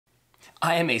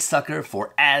I am a sucker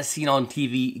for as seen on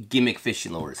TV gimmick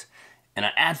fishing lures, and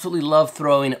I absolutely love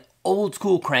throwing old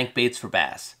school crankbaits for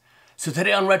bass. So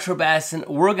today on Retro Bassin,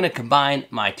 we're going to combine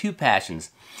my two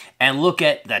passions and look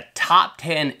at the top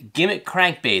 10 gimmick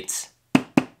crankbaits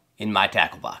in my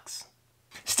tackle box.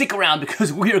 Stick around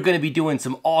because we are going to be doing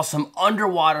some awesome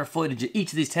underwater footage of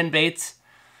each of these 10 baits,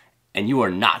 and you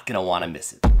are not going to want to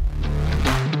miss it.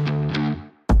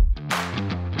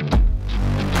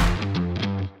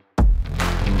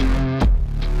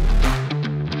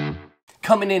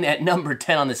 Coming in at number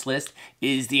 10 on this list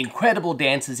is the incredible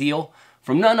Dance's eel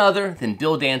from none other than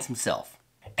Bill Dance himself.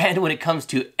 And when it comes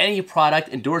to any product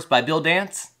endorsed by Bill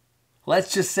Dance,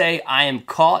 let's just say I am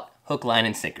caught hook, line,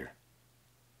 and sinker.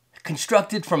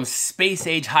 Constructed from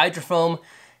space-age hydrofoam,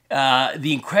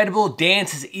 the incredible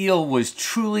Dance's eel was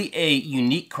truly a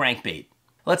unique crankbait.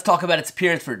 Let's talk about its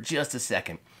appearance for just a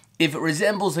second. If it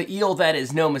resembles an eel, that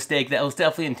is no mistake. That was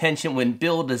definitely intention when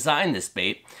Bill designed this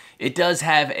bait. It does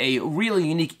have a really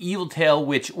unique eel tail,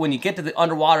 which when you get to the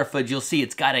underwater footage, you'll see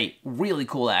it's got a really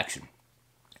cool action.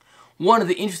 One of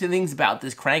the interesting things about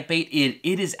this crankbait is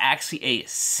it is actually a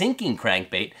sinking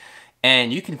crankbait,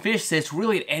 and you can fish this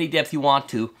really at any depth you want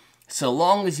to, so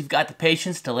long as you've got the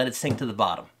patience to let it sink to the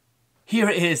bottom. Here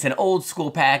is an old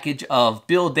school package of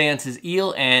Bill Dance's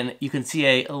eel, and you can see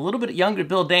a little bit younger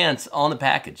Bill Dance on the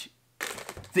package.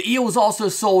 The eel was also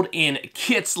sold in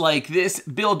kits like this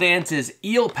Bill Dance's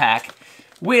eel pack,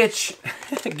 which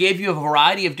gave you a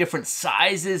variety of different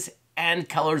sizes and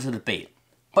colors of the bait.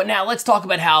 But now let's talk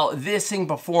about how this thing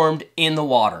performed in the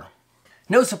water.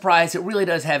 No surprise, it really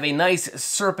does have a nice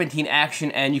serpentine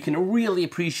action, and you can really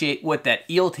appreciate what that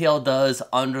eel tail does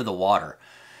under the water.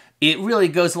 It really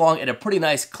goes along at a pretty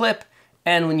nice clip,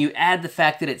 and when you add the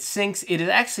fact that it sinks, it is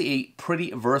actually a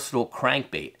pretty versatile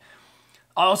crankbait.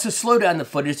 I'll also slow down the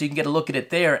footage so you can get a look at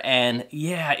it there, and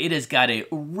yeah, it has got a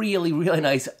really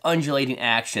nice undulating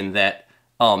action that,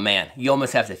 oh man, you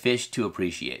almost have to fish to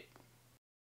appreciate.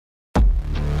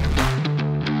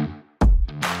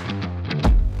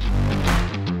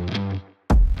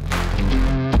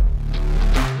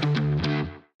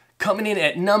 Coming in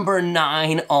at number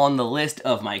 9 on the list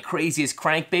of my craziest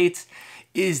crankbaits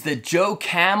is the Joe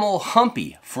Camel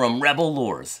Humpy from Rebel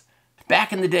Lures.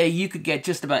 Back in the day, you could get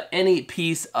just about any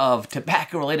piece of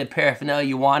tobacco-related paraphernalia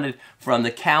you wanted from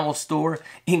the Camel store,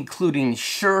 including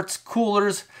shirts,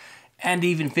 coolers, and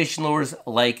even fishing lures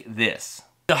like this.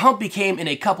 The Humpy came in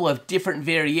a couple of different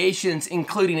variations,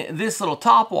 including this little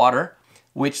topwater,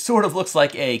 which sort of looks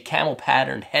like a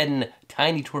camel-patterned Heddon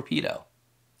tiny torpedo.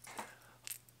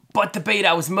 But the bait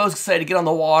I was most excited to get on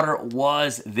the water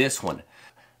was this one.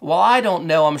 While I don't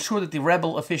know, I'm sure that the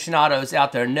Rebel aficionados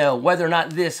out there know whether or not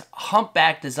this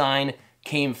humpback design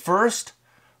came first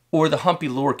or the Humpy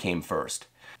lure came first.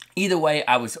 Either way,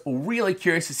 I was really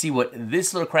curious to see what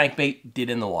this little crankbait did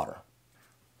in the water.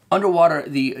 Underwater,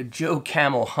 the Joe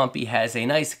Camel Humpy has a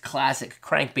nice classic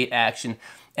crankbait action,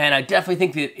 and I definitely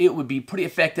think that it would be pretty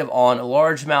effective on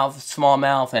largemouth,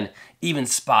 smallmouth, and even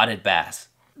spotted bass.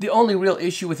 The only real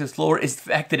issue with this lure is the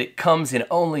fact that it comes in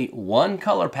only one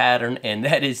color pattern, and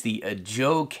that is the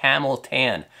Joe Camel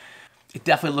Tan. It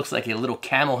definitely looks like a little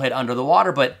camel head under the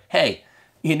water, but hey,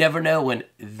 you never know when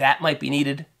that might be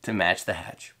needed to match the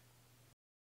hatch.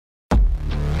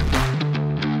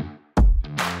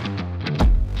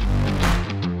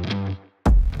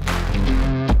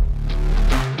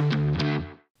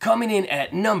 Coming in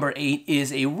at number 8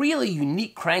 is a really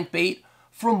unique crankbait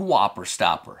from Whopper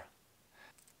Stopper.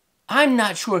 I'm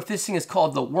not sure if this thing is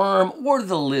called the worm or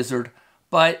the lizard,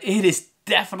 but it is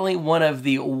definitely one of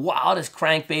the wildest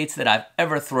crankbaits that I've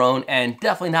ever thrown, and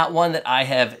definitely not one that I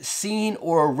have seen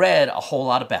or read a whole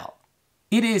lot about.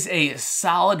 It is a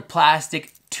solid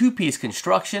plastic two-piece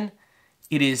construction.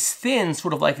 It is thin,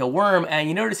 sort of like a worm, and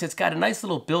you notice it's got a nice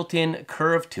little built-in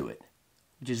curve to it,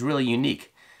 which is really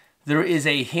unique. There is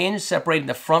a hinge separating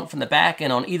the front from the back,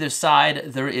 and on either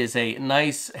side there is a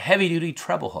nice heavy-duty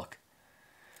treble hook.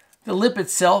 The lip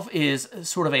itself is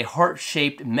sort of a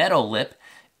heart-shaped metal lip,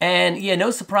 and yeah, no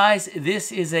surprise,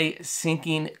 this is a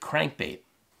sinking crankbait.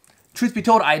 Truth be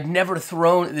told, I'd never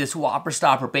thrown this Whopper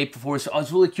Stopper bait before, so I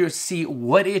was really curious to see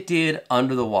what it did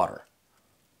under the water.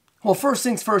 Well, first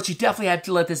things first, you definitely have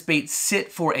to let this bait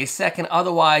sit for a second,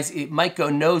 otherwise it might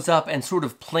go nose up and sort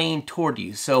of plane toward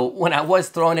you. So when I was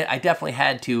throwing it, I definitely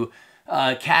had to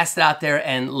cast it out there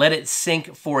and let it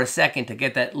sink for a second to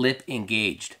get that lip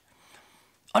engaged.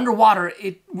 Underwater,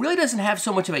 it really doesn't have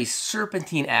so much of a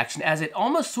serpentine action as it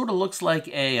almost sort of looks like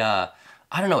a,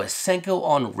 I don't know, a Senko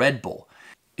on Red Bull.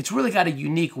 It's really got a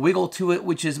unique wiggle to it,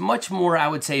 which is much more, I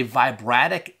would say,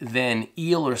 vibratic than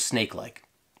eel or snake-like.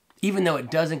 Even though it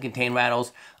doesn't contain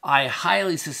rattles, I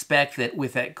highly suspect that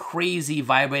with that crazy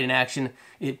vibrating action,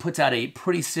 it puts out a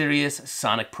pretty serious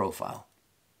sonic profile.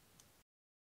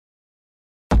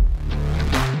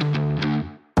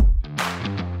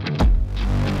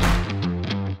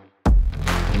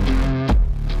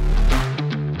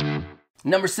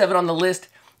 Number 7 on the list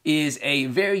is a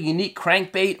very unique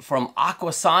crankbait from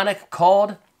Aquasonic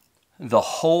called the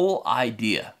Whole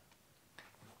Idea.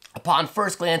 Upon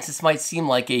first glance, this might seem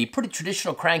like a pretty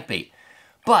traditional crankbait,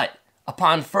 but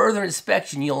upon further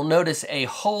inspection, you'll notice a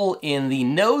hole in the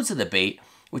nose of the bait,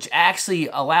 which actually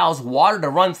allows water to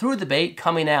run through the bait,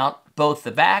 coming out both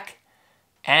the back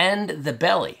and the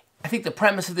belly. I think the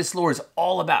premise of this lure is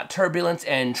all about turbulence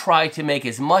and try to make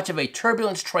as much of a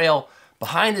turbulence trail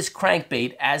behind this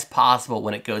crankbait as possible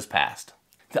when it goes past.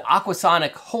 The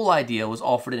Aquasonic Whole Idea was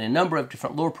offered in a number of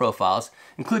different lure profiles,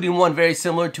 including one very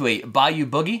similar to a Bayou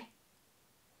Boogie,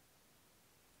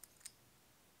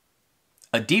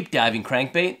 a deep diving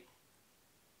crankbait,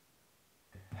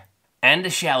 and a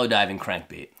shallow diving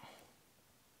crankbait.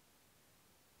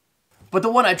 But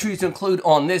the one I choose to include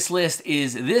on this list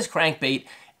is this crankbait,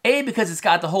 A, because it's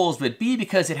got the holes, but B,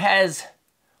 because it has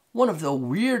one of the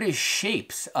weirdest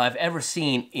shapes I've ever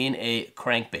seen in a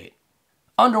crankbait.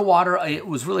 Underwater, it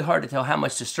was really hard to tell how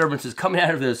much disturbance is coming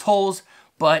out of those holes,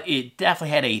 but it definitely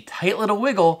had a tight little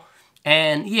wiggle.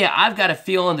 And yeah, I've got a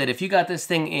feeling that if you got this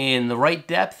thing in the right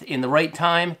depth, in the right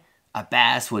time, a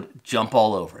bass would jump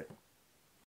all over it.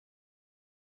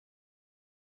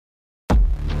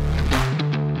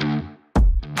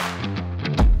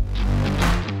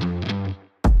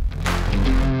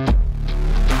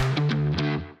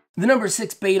 The number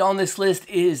 6 bait on this list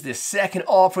is the second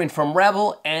offering from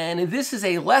Rebel, and this is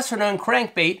a lesser known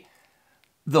crankbait,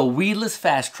 the Weedless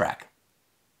Fastrac.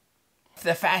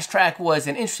 The Fastrac was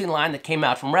an interesting line that came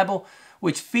out from Rebel,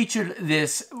 which featured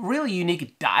this really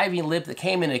unique diving lip that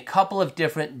came in a couple of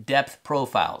different depth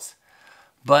profiles.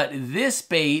 But this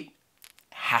bait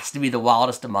has to be the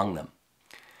wildest among them.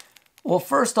 Well,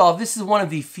 first off, this is one of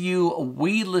the few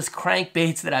weedless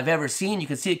crankbaits that I've ever seen. You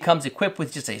can see it comes equipped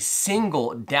with just a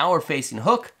single downward-facing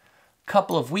hook,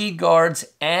 couple of weed guards,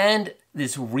 and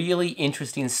this really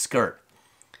interesting skirt.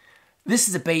 This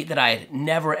is a bait that I had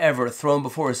never ever thrown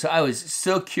before, so I was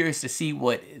so curious to see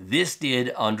what this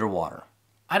did underwater.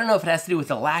 I don't know if it has to do with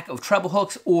the lack of treble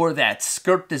hooks or that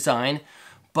skirt design,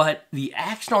 but the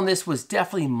action on this was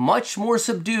definitely much more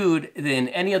subdued than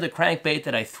any other crankbait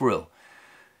that I threw.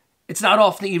 It's not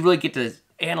often that you really get to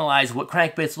analyze what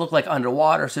crankbaits look like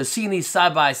underwater, so seeing these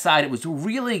side by side, it was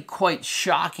really quite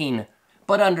shocking,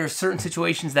 but under certain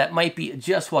situations that might be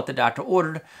just what the doctor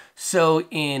ordered. So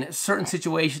in certain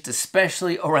situations,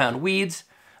 especially around weeds,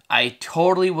 I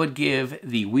totally would give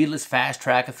the Weedless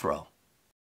Fastrac a throw.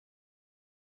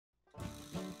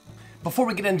 Before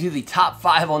we get into the top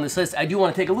 5 on this list, I do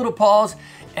want to take a little pause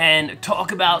and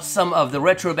talk about some of the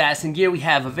retro Bassin gear we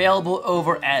have available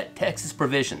over at Texas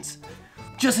Provisions.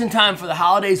 Just in time for the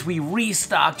holidays, we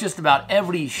restock just about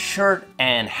every shirt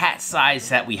and hat size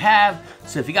that we have.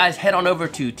 So if you guys head on over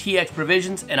to TX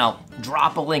Provisions, and I'll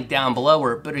drop a link down below,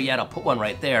 or better yet, I'll put one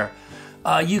right there,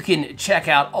 you can check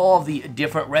out all of the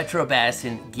different retro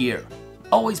Bassin gear.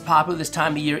 Always popular this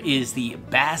time of year is the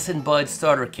Bassin Bud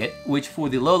Starter Kit, which for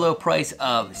the low price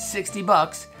of 60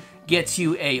 bucks, gets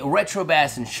you a retro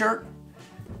Bassin shirt,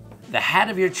 the hat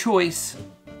of your choice,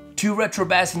 2 retro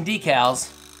Bassin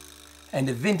decals, and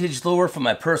a vintage lure from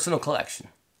my personal collection.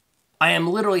 I am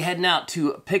literally heading out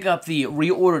to pick up the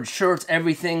reordered shirts,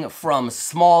 everything from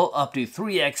small up to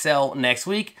 3XL next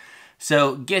week.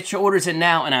 So get your orders in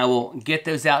now and I will get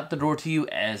those out the door to you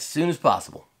as soon as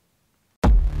possible.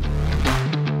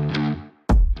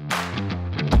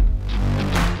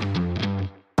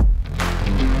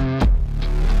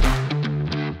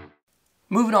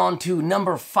 Moving on to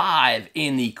number 5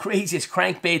 in the craziest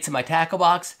crankbaits in my tackle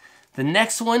box. The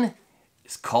next one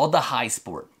is called the High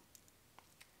Sport.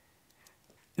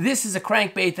 This is a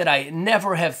crankbait that I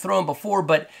never have thrown before,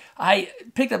 but I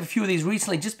picked up a few of these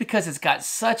recently just because it's got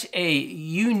such a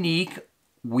unique,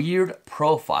 weird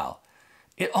profile.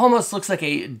 It almost looks like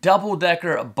a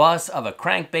double-decker bus of a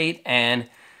crankbait, and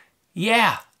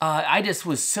yeah, I just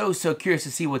was so curious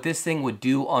to see what this thing would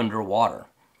do underwater.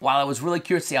 While I was really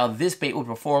curious to see how this bait would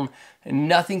perform,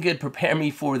 nothing could prepare me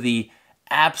for the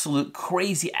absolute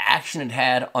crazy action it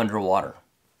had underwater.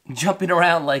 Jumping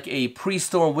around like a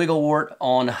pre-storm wigglewort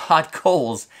on hot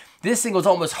coals, this thing was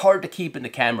almost hard to keep in the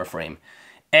camera frame.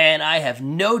 And I have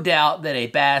no doubt that a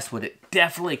bass would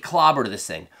definitely clobber this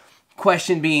thing.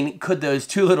 Question being, could those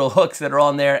 2 little hooks that are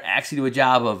on there actually do a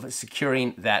job of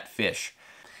securing that fish?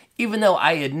 Even though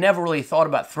I had never really thought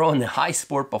about throwing the high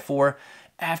sport before,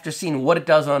 after seeing what it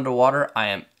does underwater, I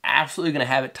am absolutely going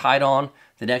to have it tied on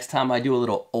the next time I do a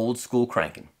little old school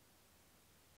cranking.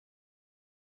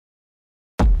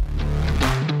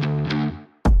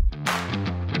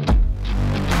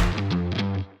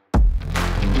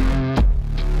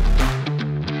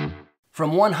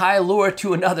 From one high lure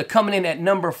to another, coming in at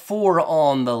number 4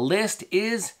 on the list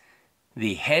is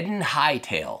the Heddon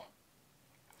Hi-Tail.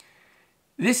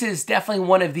 This is definitely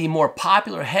one of the more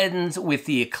popular Heddons with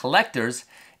the collectors,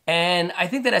 and I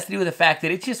think that has to do with the fact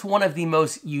that it's just one of the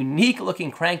most unique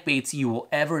looking crankbaits you will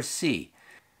ever see.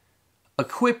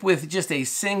 Equipped with just a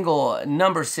single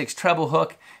number 6 treble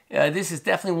hook, this is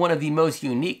definitely one of the most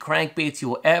unique crankbaits you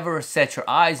will ever set your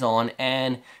eyes on,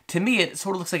 and to me it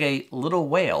sort of looks like a little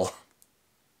whale.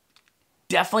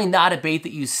 Definitely not a bait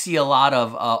that you see a lot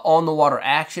of on the water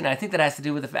action. I think that has to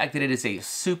do with the fact that it is a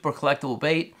super collectible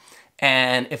bait.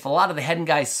 And if a lot of the Heddon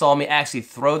guys saw me actually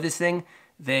throw this thing,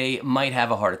 they might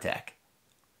have a heart attack.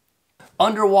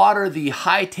 Underwater, the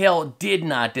Hi-Tail did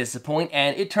not disappoint,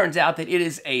 and it turns out that it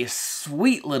is a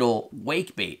sweet little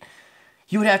wake bait.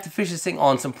 You would have to fish this thing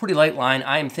on some pretty light line.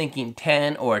 I am thinking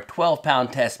 10 or 12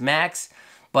 pound test max,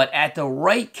 but at the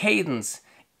right cadence,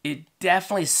 it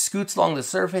definitely scoots along the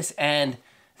surface, and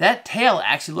that tail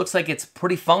actually looks like it's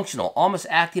pretty functional, almost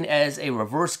acting as a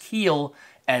reverse keel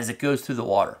as it goes through the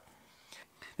water.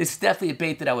 This is definitely a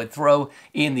bait that I would throw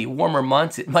in the warmer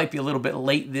months. It might be a little bit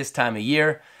late this time of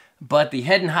year, but the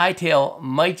Heddon Hi-Tail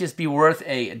might just be worth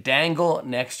a dangle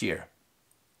next year.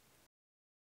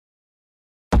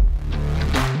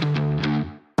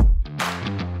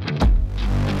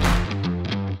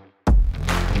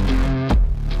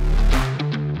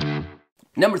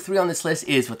 Number 3 on this list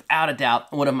is, without a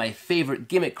doubt, one of my favorite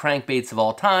gimmick crankbaits of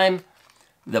all time,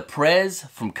 the Prez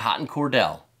from Cotton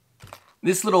Cordell.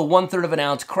 This little 1/3 of an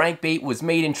ounce crankbait was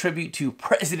made in tribute to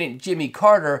President Jimmy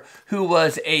Carter, who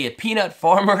was a peanut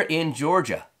farmer in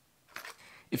Georgia.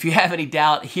 If you have any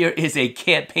doubt, here is a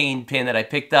campaign pin that I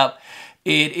picked up.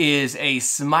 It is a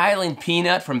smiling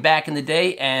peanut from back in the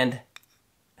day, and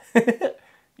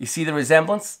you see the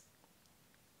resemblance?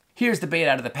 Here's the bait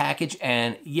out of the package,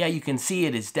 and yeah, you can see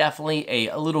it is definitely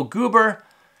a little goober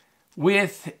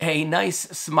with a nice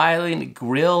smiling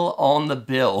grill on the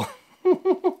bill.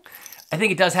 I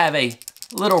think it does have a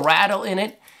little rattle in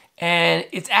it, and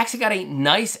it's actually got a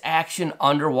nice action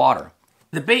underwater.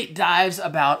 The bait dives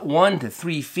about 1 to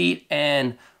 3 feet,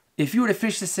 and if you were to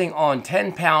fish this thing on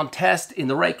 10 pound test in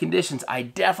the right conditions, I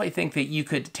definitely think that you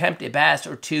could tempt a bass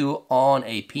or two on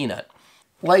a peanut.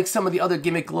 Like some of the other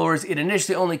gimmick lures, it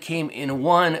initially only came in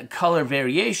one color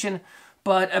variation,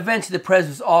 but eventually the Prez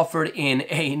was offered in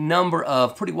a number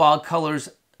of pretty wild colors,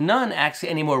 none actually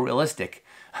any more realistic.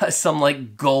 Some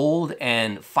like gold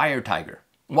and fire tiger.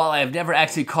 While I have never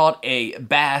actually caught a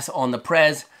bass on the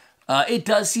Prez, it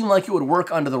does seem like it would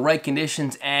work under the right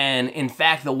conditions, and in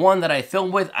fact the one that I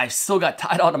filmed with, I still got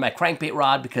tied onto my crankbait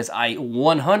rod because I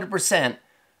 100%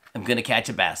 am going to catch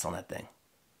a bass on that thing.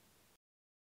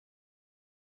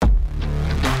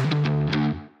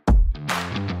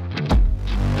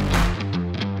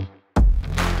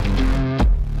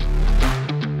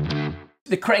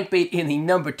 The crankbait in the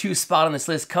number 2 spot on this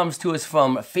list comes to us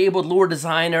from fabled lure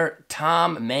designer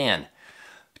Tom Mann.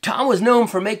 Tom was known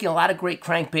for making a lot of great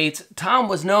crankbaits. Tom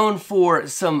was known for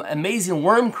some amazing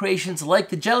worm creations like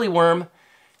the jelly worm,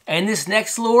 and this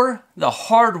next lure, the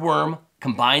hard worm,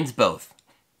 combines both.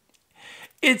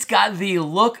 It's got the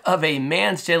look of a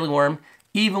Mann's jelly worm,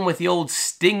 even with the old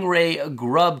stingray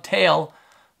grub tail,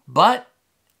 but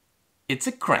it's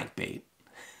a crankbait.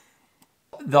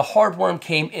 The hard worm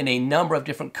came in a number of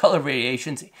different color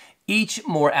variations, each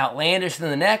more outlandish than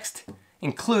the next,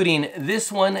 including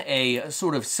this one, a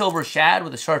sort of silver shad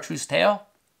with a chartreuse tail,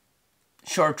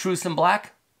 chartreuse and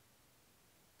black,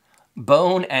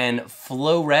 bone and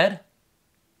flow red,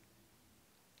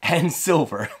 and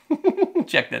silver.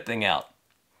 Check that thing out.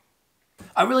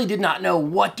 I really did not know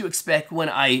what to expect when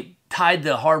I tied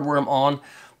the hard worm on,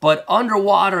 but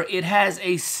underwater it has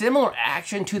a similar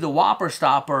action to the Whopper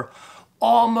Stopper,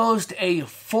 almost a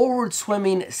forward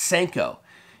swimming Senko.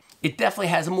 It definitely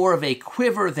has more of a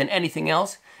quiver than anything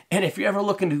else, and if you're ever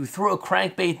looking to throw a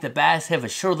crankbait the bass have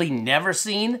assuredly never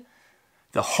seen,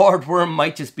 the hard worm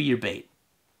might just be your bait.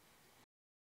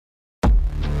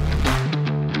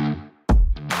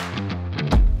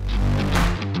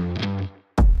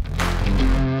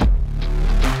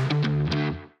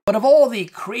 But of all the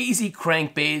crazy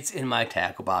crankbaits in my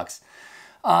tackle box,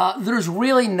 there's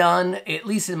really none, at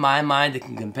least in my mind, that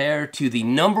can compare to the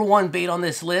number 1 bait on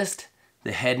this list,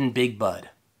 the Heddon Big Bud.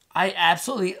 I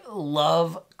absolutely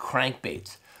love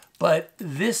crankbaits, but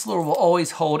this lure will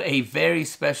always hold a very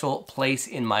special place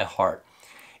in my heart.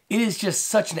 It is just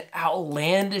such an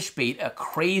outlandish bait, a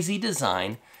crazy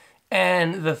design,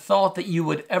 and the thought that you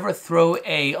would ever throw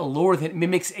a lure that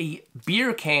mimics a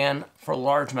beer can for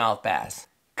largemouth bass.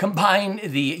 Combine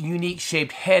the unique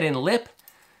shaped head and lip,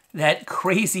 that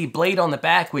crazy blade on the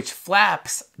back which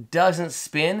flaps, doesn't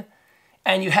spin,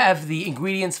 and you have the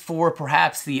ingredients for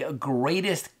perhaps the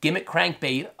greatest gimmick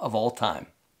crankbait of all time.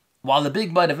 While the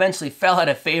Big Bud eventually fell out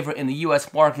of favor in the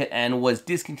US market and was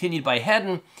discontinued by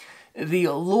Heddon, the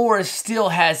lure still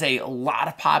has a lot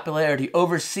of popularity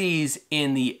overseas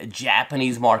in the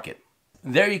Japanese market.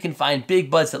 There you can find Big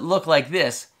Buds that look like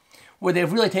this, where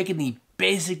they've really taken the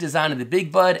basic design of the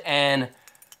Big Bud and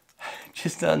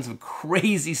just done some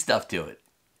crazy stuff to it.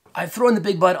 I've thrown the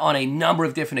Big Bud on a number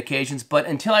of different occasions, but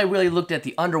until I really looked at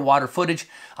the underwater footage,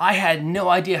 I had no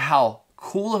idea how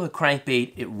cool of a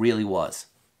crankbait it really was.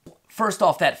 First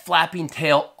off, that flapping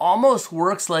tail almost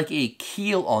works like a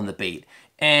keel on the bait,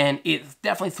 and it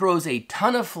definitely throws a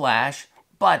ton of flash,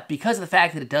 but because of the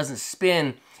fact that it doesn't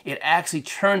spin, it actually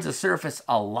churns the surface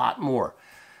a lot more.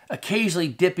 Occasionally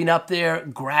dipping up there,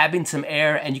 grabbing some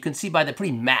air, and you can see by the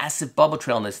pretty massive bubble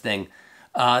trail on this thing,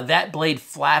 that blade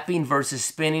flapping versus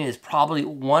spinning is probably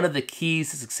one of the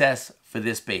keys to success for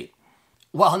this bait.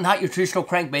 While not your traditional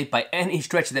crankbait by any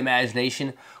stretch of the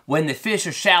imagination, when the fish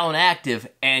are shallow and active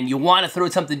and you want to throw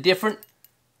something different,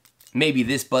 maybe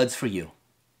this bud's for you.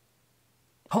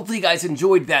 Hopefully you guys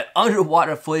enjoyed that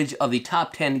underwater footage of the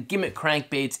top 10 gimmick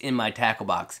crankbaits in my tackle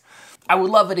box. I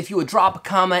would love it if you would drop a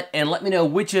comment and let me know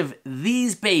which of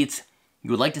these baits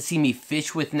you would like to see me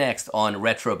fish with next on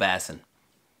Retro Bassin.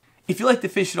 If you like to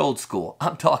fish it old school,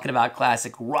 I'm talking about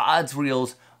classic rods,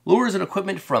 reels, lures, and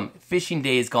equipment from fishing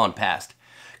days gone past.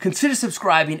 Consider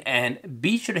subscribing and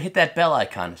be sure to hit that bell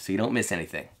icon so you don't miss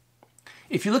anything.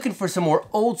 If you're looking for some more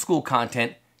old school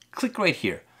content, click right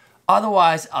here.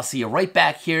 Otherwise, I'll see you right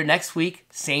back here next week,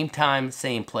 same time,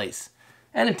 same place.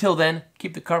 And until then,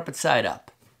 keep the carpet side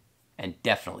up. And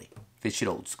definitely fish it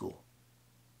old school.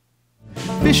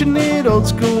 Fishing it old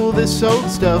school, this old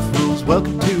stuff rules.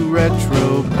 Welcome to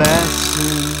Retro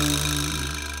Bassin.